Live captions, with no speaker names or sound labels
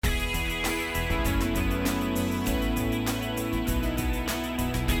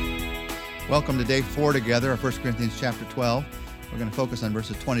Welcome to day 4 together of 1 Corinthians chapter 12. We're going to focus on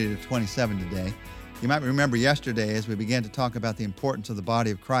verses 20 to 27 today. You might remember yesterday as we began to talk about the importance of the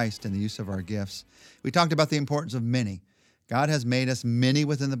body of Christ and the use of our gifts. We talked about the importance of many. God has made us many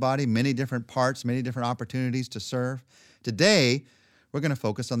within the body, many different parts, many different opportunities to serve. Today, we're going to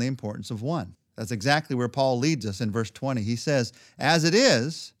focus on the importance of one. That's exactly where Paul leads us in verse 20. He says, as it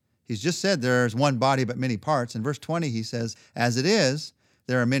is, he's just said there's one body but many parts. In verse 20, he says, as it is,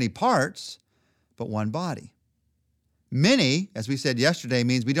 there are many parts, but one body. Many, as we said yesterday,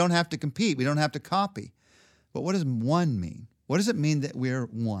 means we don't have to compete. We don't have to copy. But what does one mean? What does it mean that we're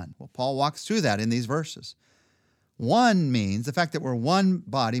one? Well, Paul walks through that in these verses. One means, the fact that we're one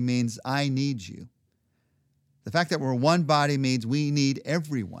body means I need you. The fact that we're one body means we need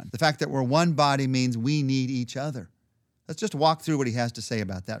everyone. The fact that we're one body means we need each other. Let's just walk through what he has to say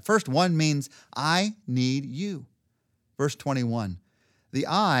about that. First, one means I need you. Verse 21. The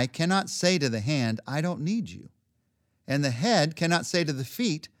eye cannot say to the hand, I don't need you. And the head cannot say to the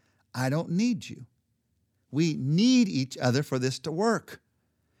feet, I don't need you. We need each other for this to work.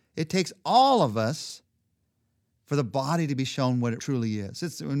 It takes all of us for the body to be shown what it truly is.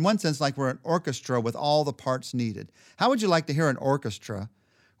 It's in one sense like we're an orchestra with all the parts needed. How would you like to hear an orchestra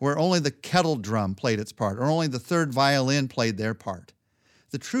where only the kettle drum played its part or only the third violin played their part?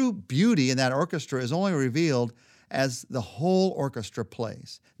 The true beauty in that orchestra is only revealed as the whole orchestra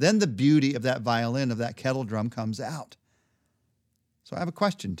plays. Then the beauty of that violin, of that kettle drum comes out. So I have a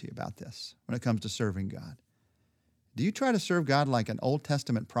question to you about this when it comes to serving God. Do you try to serve God like an Old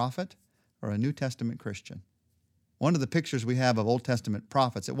Testament prophet or a New Testament Christian? One of the pictures we have of Old Testament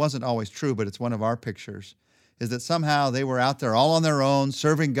prophets, it wasn't always true, but it's one of our pictures, is that somehow they were out there all on their own,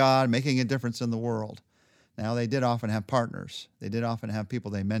 serving God, making a difference in the world. Now, they did often have partners. They did often have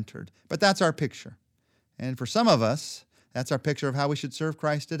people they mentored. But that's our picture. And for some of us, that's our picture of how we should serve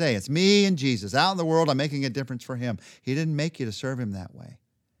Christ today. It's me and Jesus. Out in the world, I'm making a difference for him. He didn't make you to serve him that way.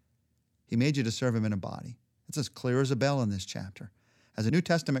 He made you to serve him in a body. It's as clear as a bell in this chapter. As a New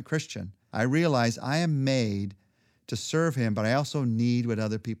Testament Christian, I realize I am made to serve him, but I also need what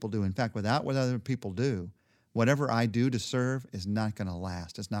other people do. In fact, without what other people do, whatever I do to serve is not going to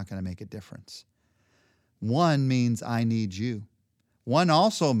last. It's not going to make a difference. One means I need you. One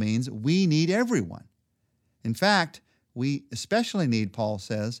also means we need everyone. In fact, we especially need, Paul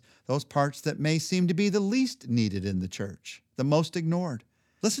says, those parts that may seem to be the least needed in the church, the most ignored.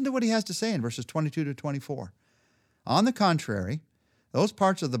 Listen to what he has to say in verses 22 to 24. On the contrary, those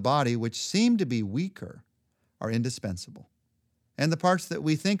parts of the body which seem to be weaker are indispensable. And the parts that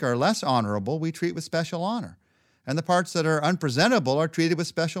we think are less honorable, we treat with special honor. And the parts that are unpresentable are treated with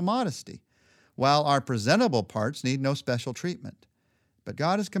special modesty, while our presentable parts need no special treatment. But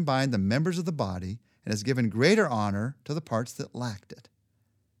God has combined the members of the body and has given greater honor to the parts that lacked it.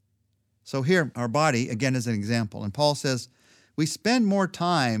 So here, our body, again, is an example. And Paul says, we spend more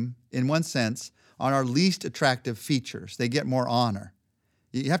time, in one sense, on our least attractive features. They get more honor.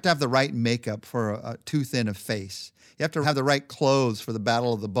 You have to have the right makeup for a too thin a face. You have to have the right clothes for the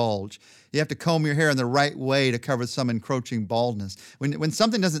battle of the bulge. You have to comb your hair in the right way to cover some encroaching baldness. When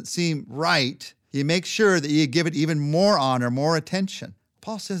something doesn't seem right, you make sure that you give it even more honor, more attention.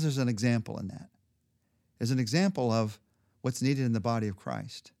 Paul says there's an example in that. There's an example of what's needed in the body of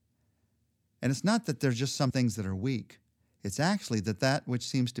Christ. And it's not that there's just some things that are weak. It's actually that which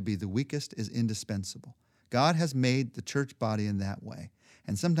seems to be the weakest is indispensable. God has made the church body in that way.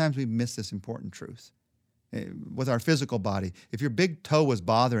 And sometimes we miss this important truth. With our physical body, if your big toe was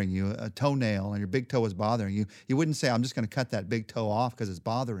bothering you, a toenail and your big toe was bothering you, you wouldn't say, I'm just going to cut that big toe off because it's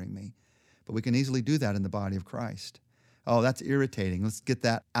bothering me. But we can easily do that in the body of Christ. Oh, that's irritating. Let's get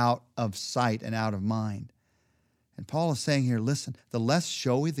that out of sight and out of mind. And Paul is saying here, listen, the less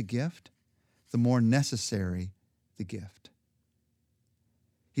showy the gift, the more necessary the gift.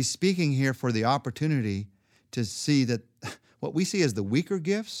 He's speaking here for the opportunity to see that what we see as the weaker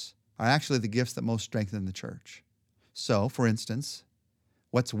gifts are actually the gifts that most strengthen the church. So, for instance,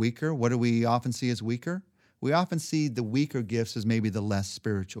 what's weaker? What do we often see as weaker? We often see the weaker gifts as maybe the less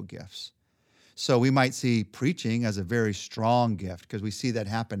spiritual gifts. So we might see preaching as a very strong gift because we see that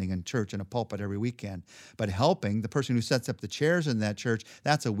happening in church in a pulpit every weekend. But helping, the person who sets up the chairs in that church,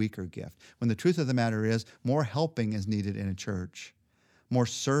 that's a weaker gift. When the truth of the matter is, more helping is needed in a church, more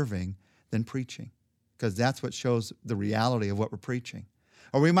serving than preaching, because that's what shows the reality of what we're preaching.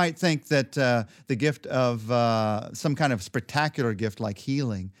 Or we might think that the gift of some kind of spectacular gift like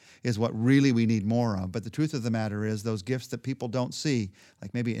healing is what really we need more of. But the truth of the matter is those gifts that people don't see,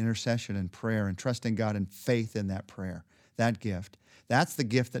 like maybe intercession and prayer and trusting God and faith in that prayer, that gift, that's the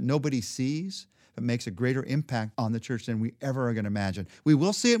gift that nobody sees, but makes a greater impact on the church than we ever are going to imagine. We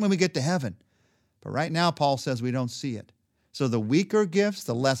will see it when we get to heaven, but right now Paul says we don't see it. So the weaker gifts,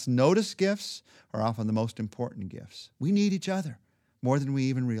 the less noticed gifts, are often the most important gifts. We need each other more than we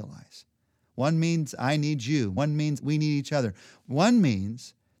even realize. One means I need you. One means we need each other. One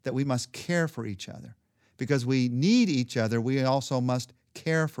means that we must care for each other. Because we need each other, we also must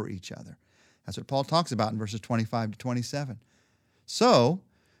care for each other. That's what Paul talks about in verses 25 to 27. So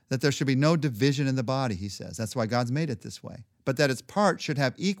that there should be no division in the body, he says. That's why God's made it this way. But that its parts should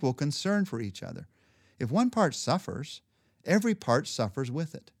have equal concern for each other. If one part suffers, every part suffers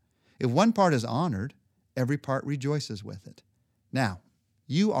with it. If one part is honored, every part rejoices with it. Now,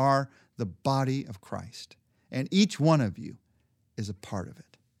 you are the body of Christ, and each one of you is a part of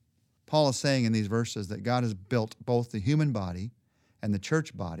it. Paul is saying in these verses that God has built both the human body and the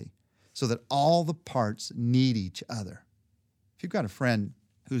church body so that all the parts need each other. If you've got a friend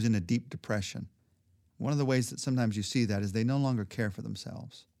who's in a deep depression, one of the ways that sometimes you see that is they no longer care for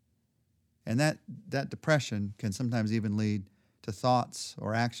themselves. And that depression can sometimes even lead to thoughts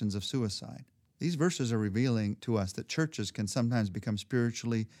or actions of suicide. These verses are revealing to us that churches can sometimes become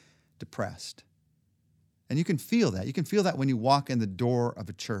spiritually depressed. And you can feel that. You can feel that when you walk in the door of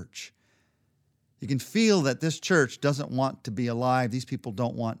a church. You can feel that this church doesn't want to be alive. These people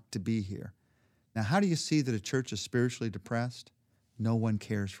don't want to be here. Now, how do you see that a church is spiritually depressed? No one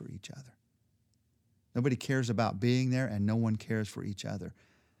cares for each other. Nobody cares about being there, and no one cares for each other.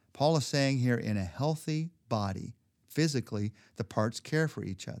 Paul is saying here, in a healthy body, physically, the parts care for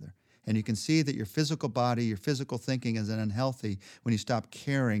each other. And you can see that your physical body, your physical thinking is unhealthy when you stop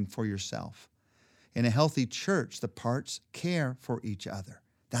caring for yourself. In a healthy church, the parts care for each other.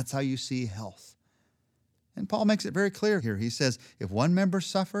 That's how you see health. And Paul makes it very clear here. He says, if one member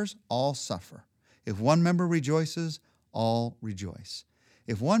suffers, all suffer. If one member rejoices, all rejoice.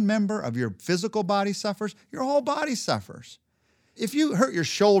 If one member of your physical body suffers, your whole body suffers. If you hurt your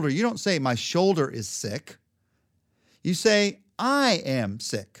shoulder, you don't say, my shoulder is sick. You say, I am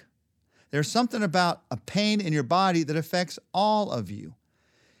sick. There's something about a pain in your body that affects all of you.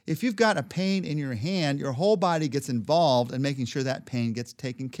 If you've got a pain in your hand, your whole body gets involved in making sure that pain gets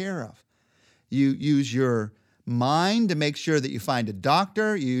taken care of. You use your mind to make sure that you find a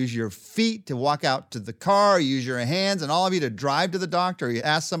doctor. You use your feet to walk out to the car. You use your hands and all of you to drive to the doctor. You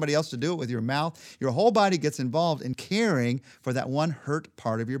ask somebody else to do it with your mouth. Your whole body gets involved in caring for that one hurt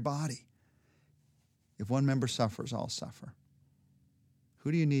part of your body. If one member suffers, all suffer.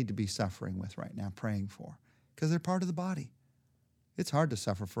 Who do you need to be suffering with right now, praying for? Because they're part of the body. It's hard to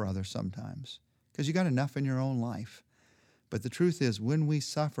suffer for others sometimes because you got enough in your own life. But the truth is, when we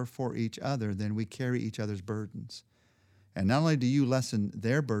suffer for each other, then we carry each other's burdens. And not only do you lessen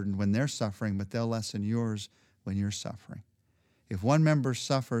their burden when they're suffering, but they'll lessen yours when you're suffering. If one member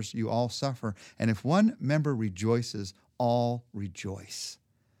suffers, you all suffer. And if one member rejoices, all rejoice.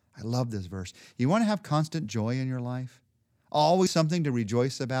 I love this verse. You want to have constant joy in your life? Always something to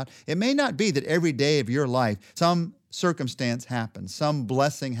rejoice about? It may not be that every day of your life, some circumstance happens, some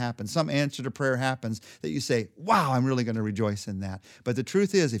blessing happens, some answer to prayer happens that you say, wow, I'm really going to rejoice in that. But the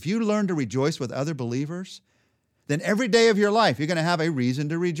truth is, if you learn to rejoice with other believers, then every day of your life, you're going to have a reason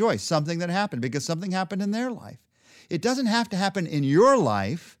to rejoice, something that happened because something happened in their life. It doesn't have to happen in your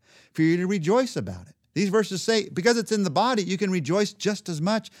life for you to rejoice about it. These verses say, because it's in the body, you can rejoice just as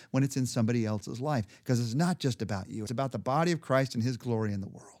much when it's in somebody else's life, because it's not just about you. It's about the body of Christ and his glory in the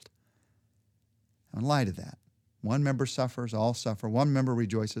world. In light of that, one member suffers, all suffer. One member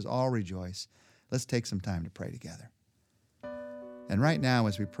rejoices, all rejoice. Let's take some time to pray together. And right now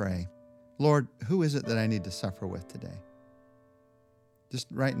as we pray, Lord, who is it that I need to suffer with today? Just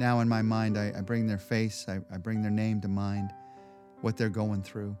right now in my mind, I bring their face, I bring their name to mind, what they're going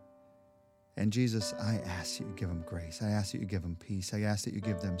through. And Jesus, I ask you to give them grace. I ask you to give them peace. I ask that you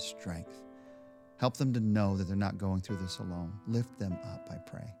give them strength. Help them to know that they're not going through this alone. Lift them up, I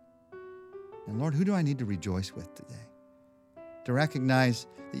pray. And Lord, who do I need to rejoice with today? To recognize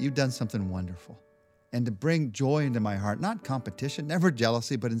that you've done something wonderful and to bring joy into my heart, not competition, never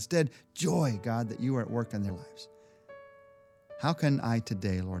jealousy, but instead joy, God, that you are at work in their lives. How can I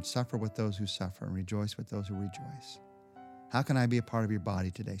today, Lord, suffer with those who suffer and rejoice with those who rejoice? How can I be a part of your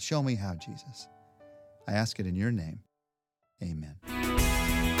body today? Show me how, Jesus. I ask it in your name. Amen.